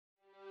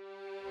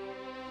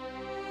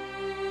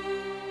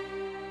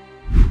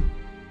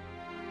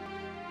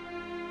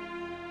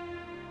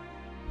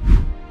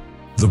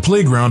the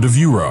playground of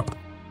Europe,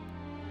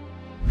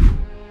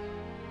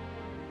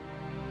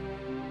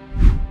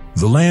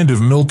 the land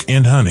of milk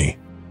and honey.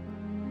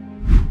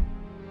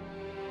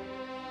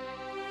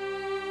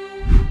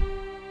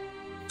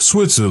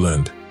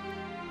 Switzerland.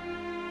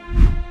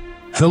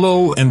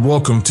 Hello and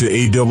welcome to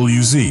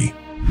AWZ.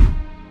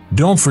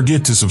 Don't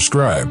forget to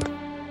subscribe.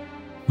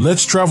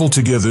 Let's travel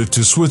together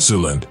to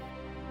Switzerland.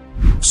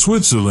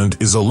 Switzerland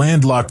is a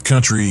landlocked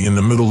country in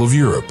the middle of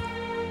Europe.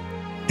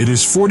 It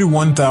is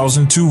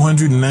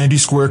 41,290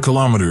 square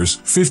kilometers,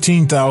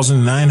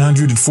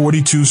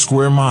 15,942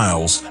 square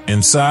miles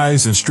in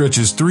size and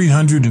stretches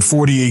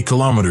 348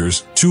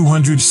 kilometers,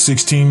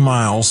 216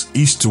 miles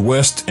east to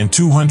west and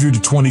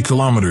 220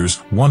 kilometers,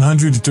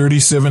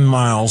 137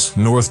 miles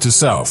north to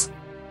south.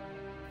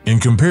 In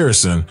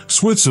comparison,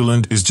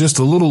 Switzerland is just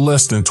a little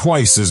less than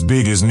twice as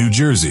big as New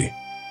Jersey.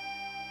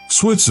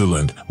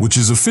 Switzerland, which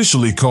is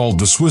officially called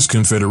the Swiss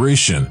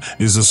Confederation,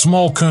 is a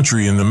small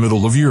country in the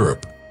middle of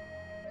Europe.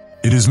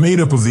 It is made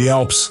up of the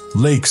Alps,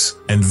 lakes,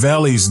 and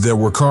valleys that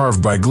were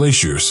carved by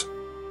glaciers.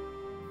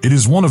 It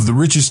is one of the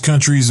richest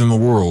countries in the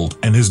world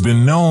and has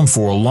been known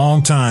for a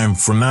long time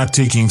for not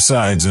taking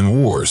sides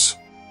in wars.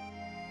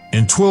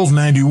 In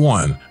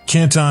 1291,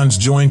 cantons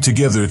joined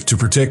together to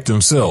protect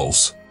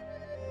themselves.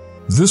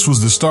 This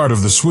was the start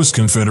of the Swiss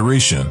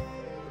Confederation.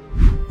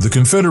 The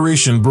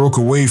Confederation broke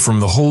away from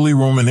the Holy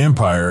Roman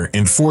Empire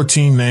in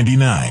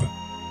 1499.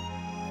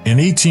 In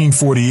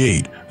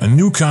 1848, a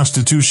new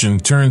constitution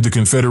turned the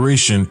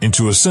Confederation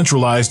into a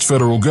centralized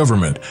federal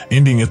government,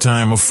 ending a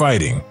time of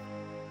fighting.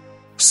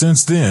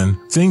 Since then,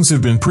 things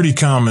have been pretty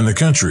calm in the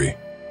country.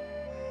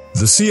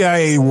 The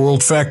CIA World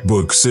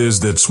Factbook says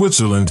that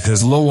Switzerland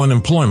has low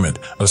unemployment,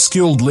 a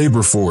skilled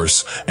labor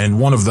force, and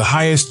one of the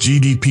highest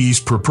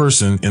GDPs per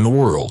person in the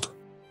world.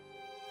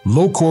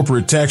 Low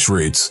corporate tax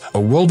rates, a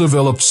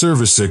well-developed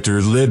service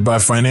sector led by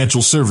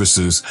financial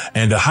services,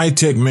 and a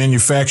high-tech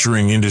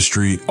manufacturing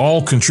industry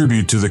all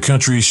contribute to the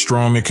country's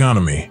strong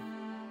economy.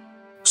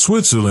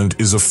 Switzerland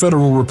is a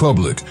federal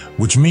republic,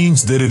 which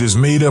means that it is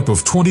made up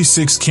of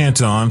 26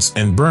 cantons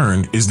and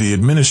Bern is the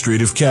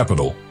administrative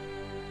capital.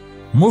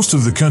 Most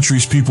of the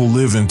country's people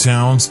live in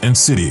towns and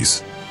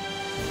cities.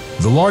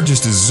 The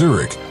largest is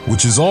Zurich,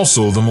 which is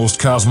also the most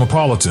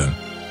cosmopolitan.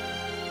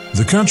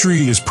 The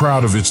country is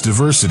proud of its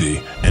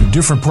diversity, and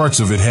different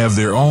parts of it have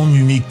their own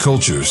unique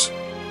cultures.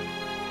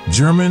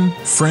 German,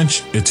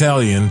 French,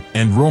 Italian,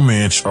 and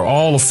Romansh are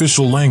all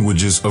official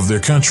languages of their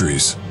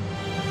countries.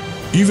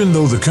 Even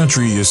though the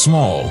country is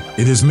small,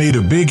 it has made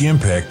a big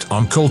impact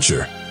on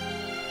culture.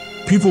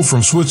 People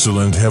from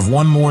Switzerland have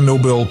won more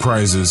Nobel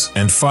Prizes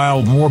and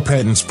filed more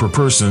patents per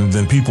person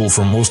than people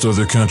from most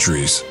other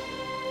countries.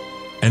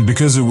 And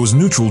because it was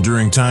neutral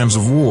during times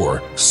of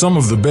war, some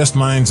of the best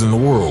minds in the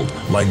world,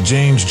 like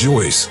James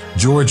Joyce,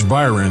 George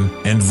Byron,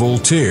 and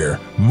Voltaire,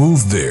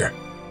 moved there.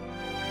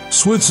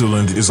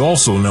 Switzerland is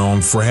also known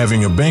for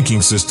having a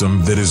banking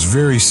system that is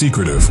very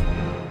secretive.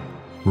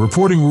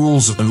 Reporting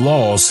rules and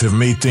laws have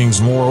made things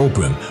more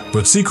open,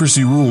 but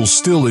secrecy rules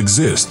still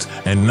exist,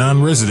 and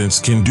non-residents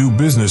can do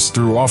business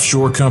through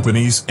offshore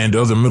companies and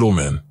other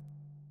middlemen.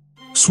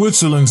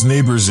 Switzerland's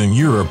neighbors in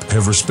Europe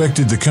have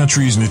respected the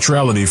country's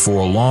neutrality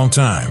for a long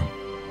time.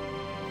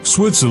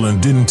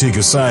 Switzerland didn't take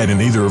a side in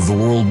either of the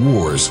world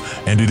wars,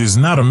 and it is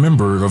not a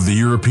member of the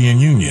European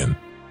Union.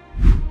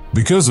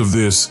 Because of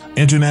this,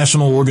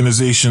 international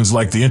organizations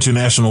like the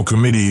International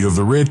Committee of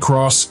the Red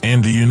Cross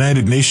and the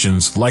United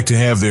Nations like to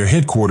have their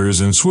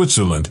headquarters in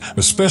Switzerland,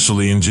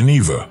 especially in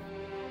Geneva.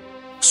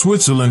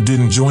 Switzerland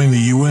didn't join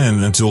the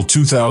UN until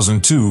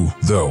 2002,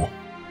 though.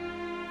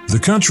 The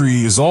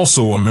country is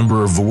also a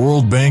member of the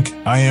World Bank,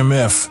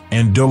 IMF,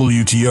 and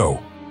WTO.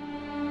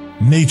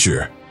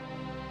 Nature.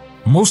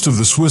 Most of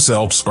the Swiss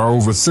Alps are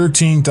over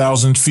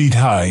 13,000 feet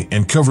high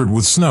and covered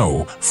with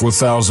snow,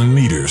 4,000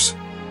 meters.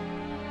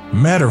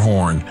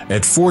 Matterhorn,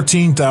 at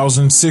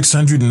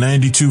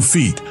 14,692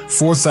 feet,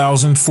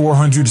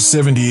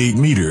 4,478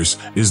 meters,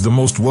 is the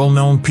most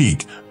well-known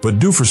peak, but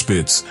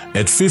Duferspitz,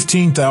 at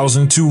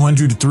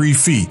 15,203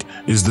 feet,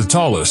 is the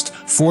tallest,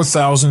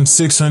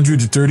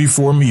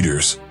 4,634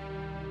 meters.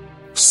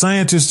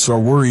 Scientists are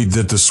worried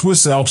that the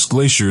Swiss Alps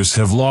glaciers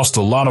have lost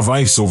a lot of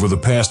ice over the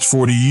past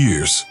 40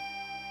 years.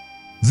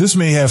 This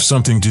may have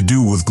something to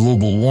do with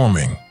global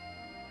warming.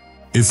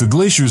 If the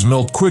glaciers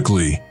melt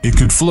quickly, it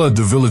could flood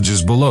the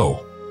villages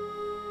below.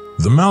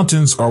 The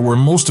mountains are where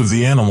most of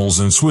the animals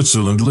in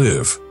Switzerland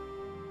live.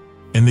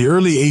 In the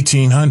early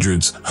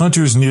 1800s,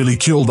 hunters nearly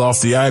killed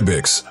off the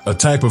ibex, a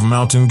type of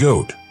mountain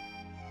goat.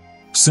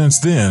 Since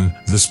then,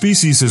 the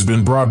species has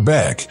been brought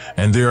back,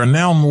 and there are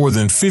now more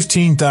than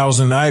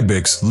 15,000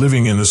 ibex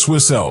living in the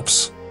Swiss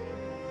Alps.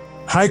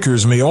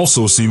 Hikers may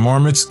also see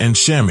marmots and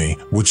chamois,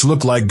 which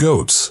look like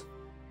goats.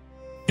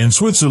 In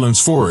Switzerland's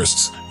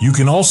forests, you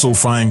can also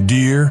find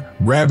deer,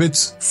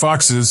 rabbits,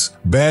 foxes,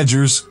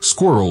 badgers,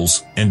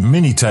 squirrels, and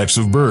many types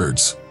of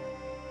birds.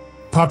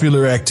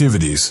 Popular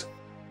activities.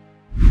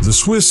 The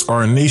Swiss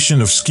are a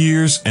nation of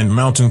skiers and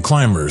mountain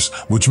climbers,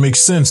 which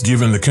makes sense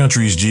given the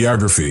country's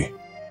geography.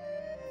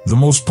 The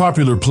most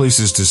popular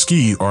places to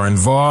ski are in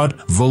Vaud,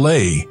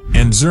 Valais,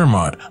 and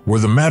Zermatt,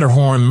 where the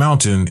Matterhorn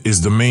mountain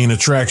is the main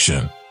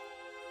attraction.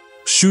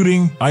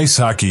 Shooting, ice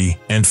hockey,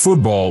 and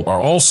football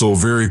are also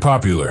very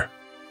popular.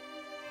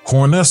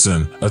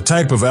 Hornessen, a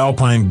type of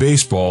alpine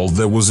baseball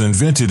that was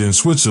invented in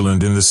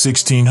Switzerland in the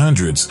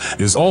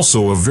 1600s, is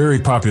also a very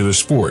popular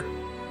sport.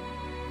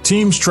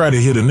 Teams try to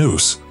hit a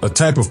noose, a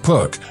type of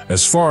puck,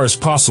 as far as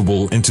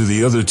possible into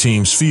the other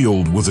team's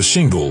field with a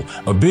shingle,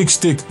 a big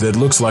stick that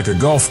looks like a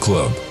golf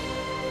club.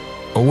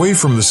 Away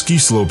from the ski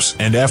slopes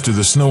and after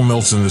the snow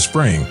melts in the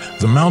spring,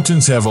 the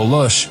mountains have a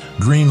lush,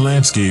 green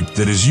landscape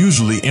that is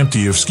usually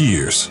empty of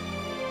skiers.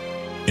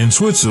 In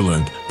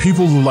Switzerland,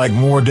 people who like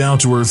more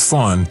down-to-earth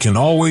fun can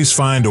always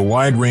find a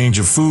wide range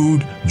of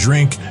food,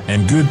 drink,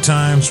 and good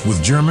times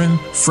with German,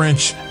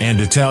 French,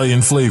 and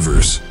Italian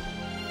flavors.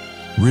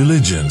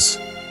 Religions.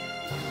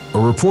 A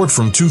report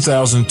from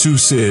 2002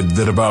 said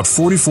that about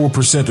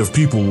 44% of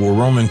people were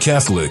Roman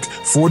Catholic,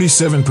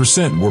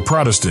 47% were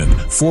Protestant,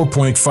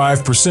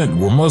 4.5%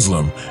 were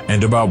Muslim,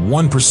 and about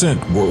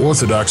 1% were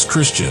Orthodox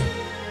Christian.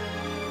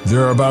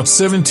 There are about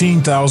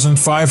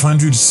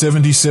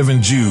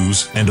 17,577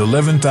 Jews and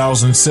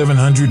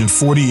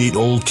 11,748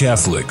 Old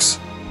Catholics.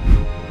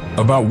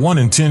 About 1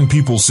 in 10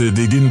 people said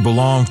they didn't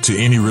belong to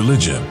any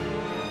religion.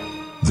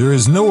 There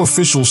is no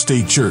official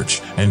state church,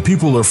 and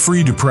people are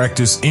free to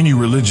practice any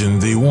religion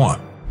they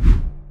want.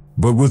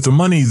 But with the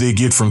money they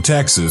get from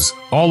taxes,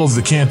 all of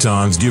the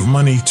cantons give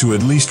money to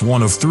at least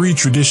one of 3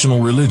 traditional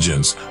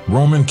religions: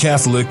 Roman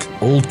Catholic,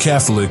 Old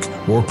Catholic,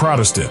 or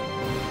Protestant.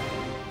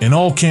 In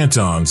all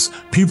cantons,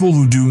 people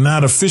who do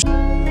not officially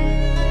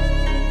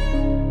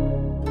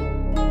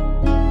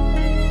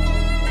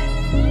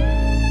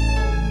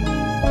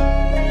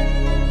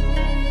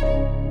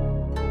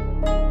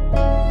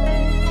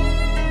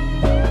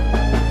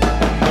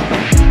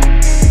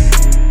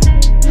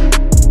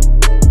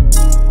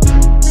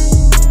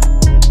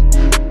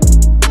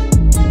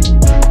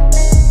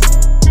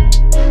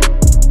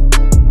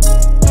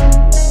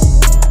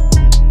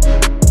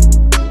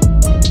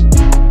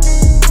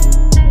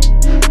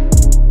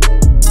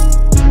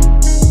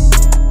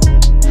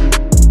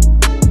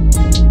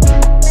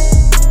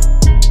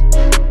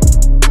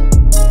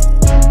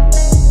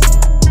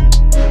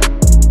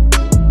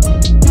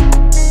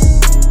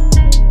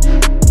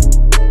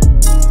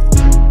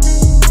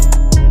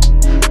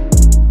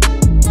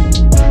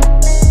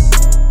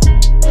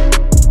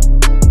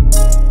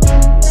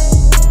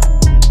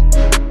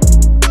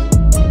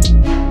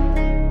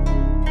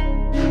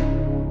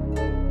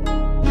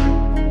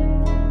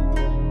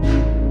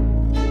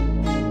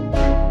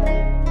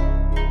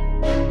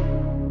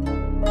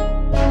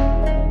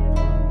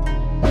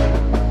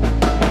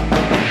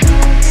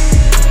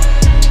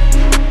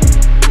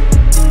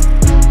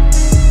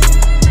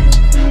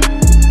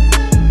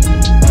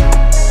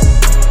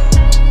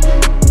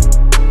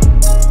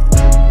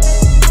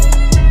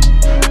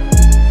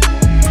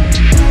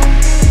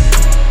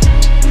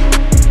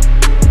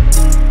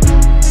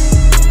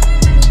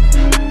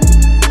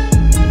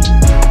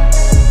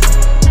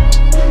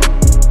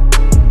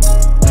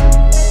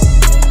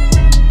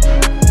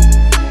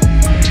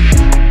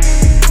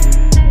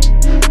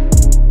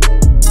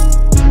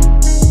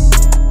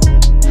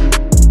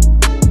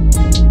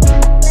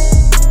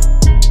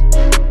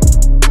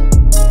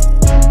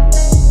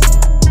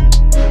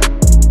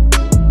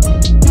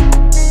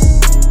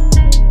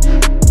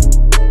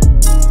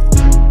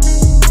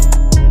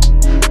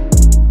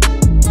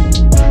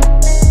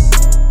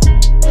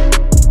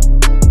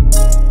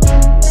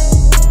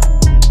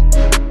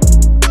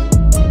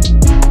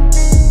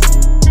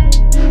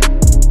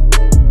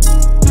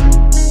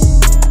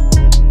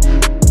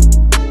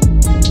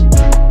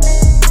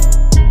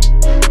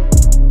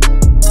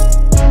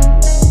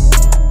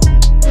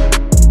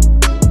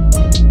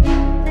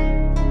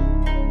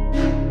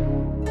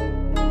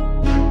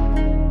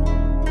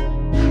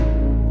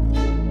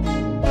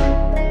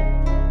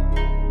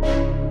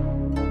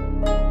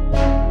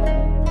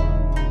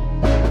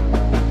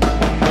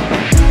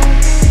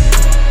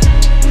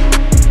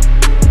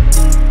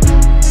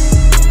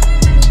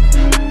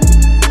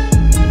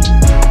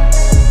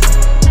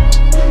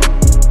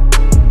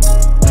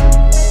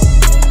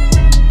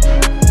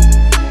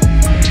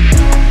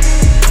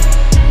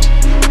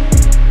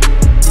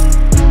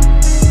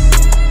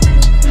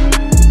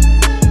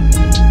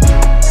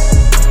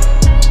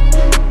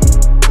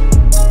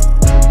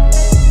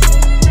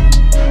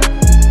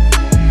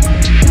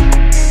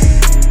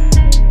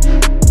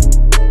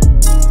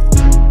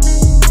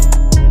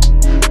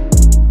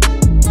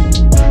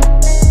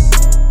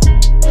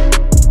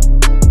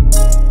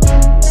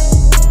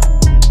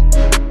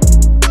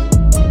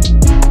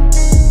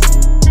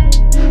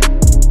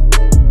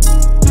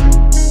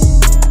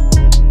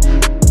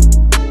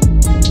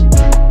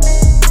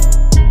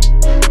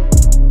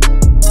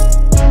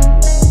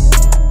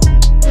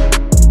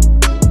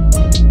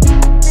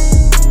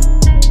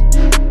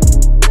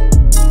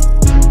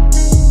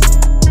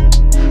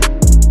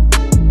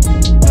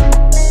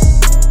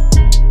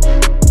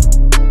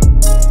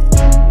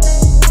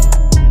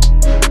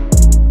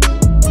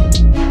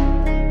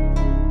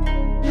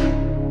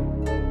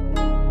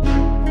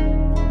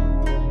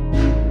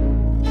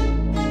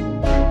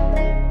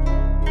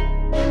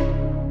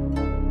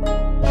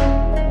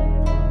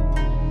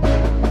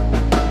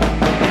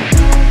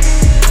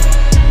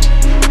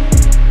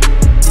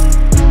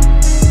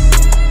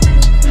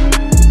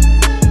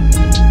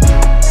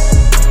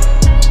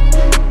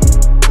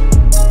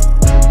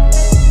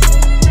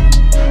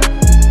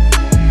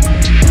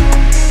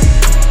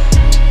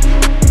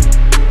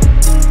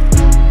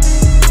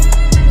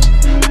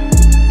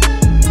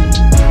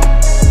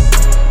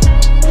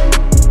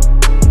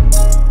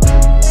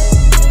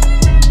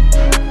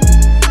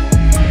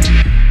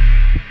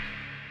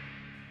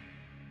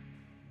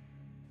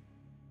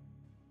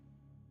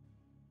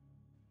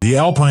the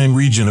alpine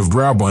region of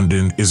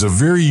Graubünden is a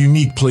very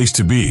unique place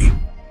to be.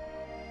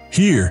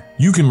 Here,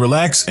 you can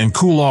relax and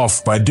cool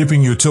off by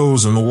dipping your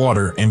toes in the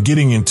water and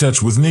getting in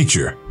touch with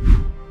nature.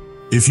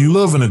 If you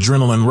love an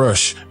adrenaline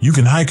rush, you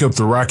can hike up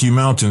the Rocky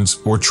Mountains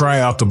or try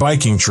out the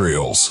biking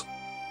trails.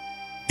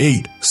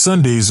 8.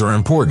 Sundays are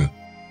important.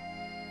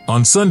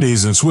 On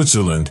Sundays in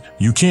Switzerland,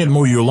 you can't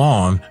mow your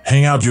lawn,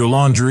 hang out your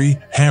laundry,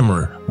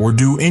 hammer, or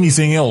do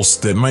anything else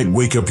that might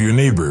wake up your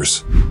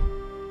neighbors.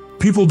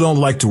 People don't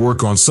like to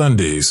work on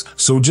Sundays,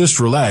 so just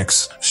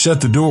relax,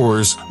 shut the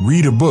doors,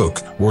 read a book,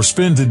 or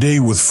spend the day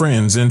with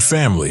friends and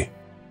family.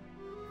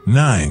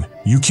 9.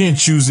 You can't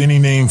choose any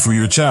name for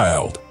your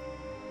child.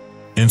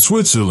 In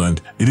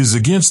Switzerland, it is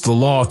against the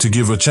law to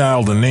give a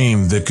child a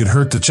name that could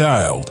hurt the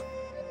child.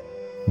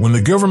 When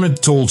the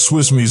government told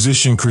Swiss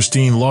musician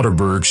Christine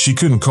Lauterberg she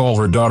couldn't call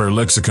her daughter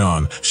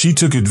Lexicon, she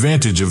took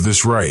advantage of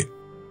this right.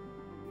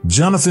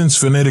 Jonathan's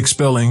phonetic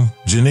spelling,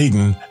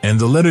 Jonathan, and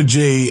the letter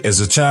J as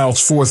a child's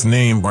fourth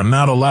name are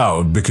not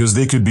allowed because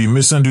they could be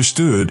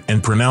misunderstood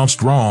and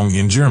pronounced wrong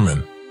in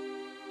German.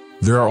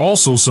 There are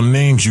also some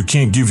names you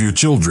can't give your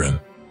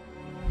children.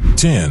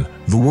 10.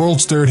 The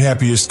world's third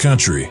happiest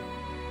country.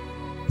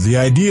 The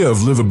idea of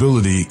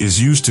livability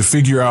is used to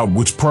figure out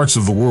which parts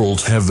of the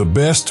world have the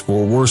best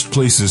or worst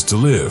places to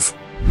live.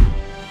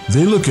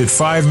 They look at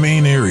 5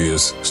 main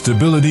areas: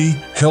 stability,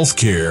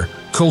 healthcare,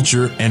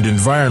 culture and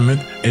environment,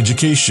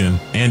 education,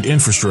 and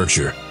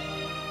infrastructure.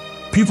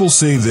 People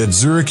say that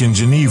Zurich and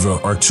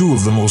Geneva are 2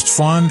 of the most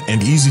fun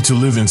and easy to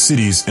live in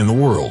cities in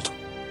the world.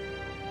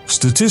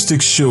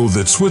 Statistics show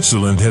that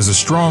Switzerland has a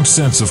strong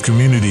sense of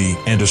community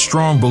and a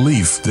strong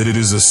belief that it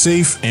is a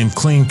safe and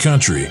clean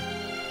country.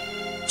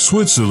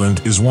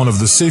 Switzerland is one of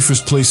the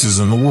safest places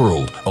in the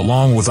world,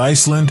 along with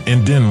Iceland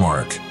and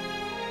Denmark.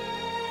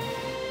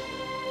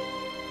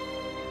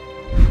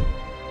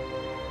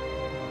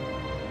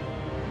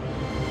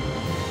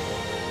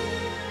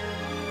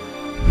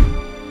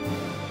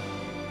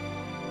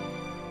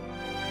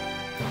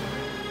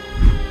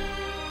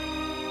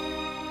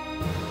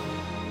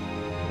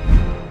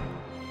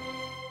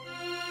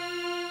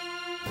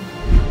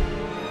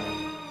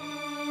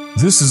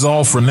 This is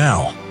all for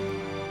now.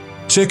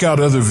 Check out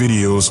other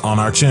videos on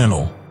our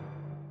channel.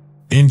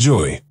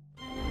 Enjoy.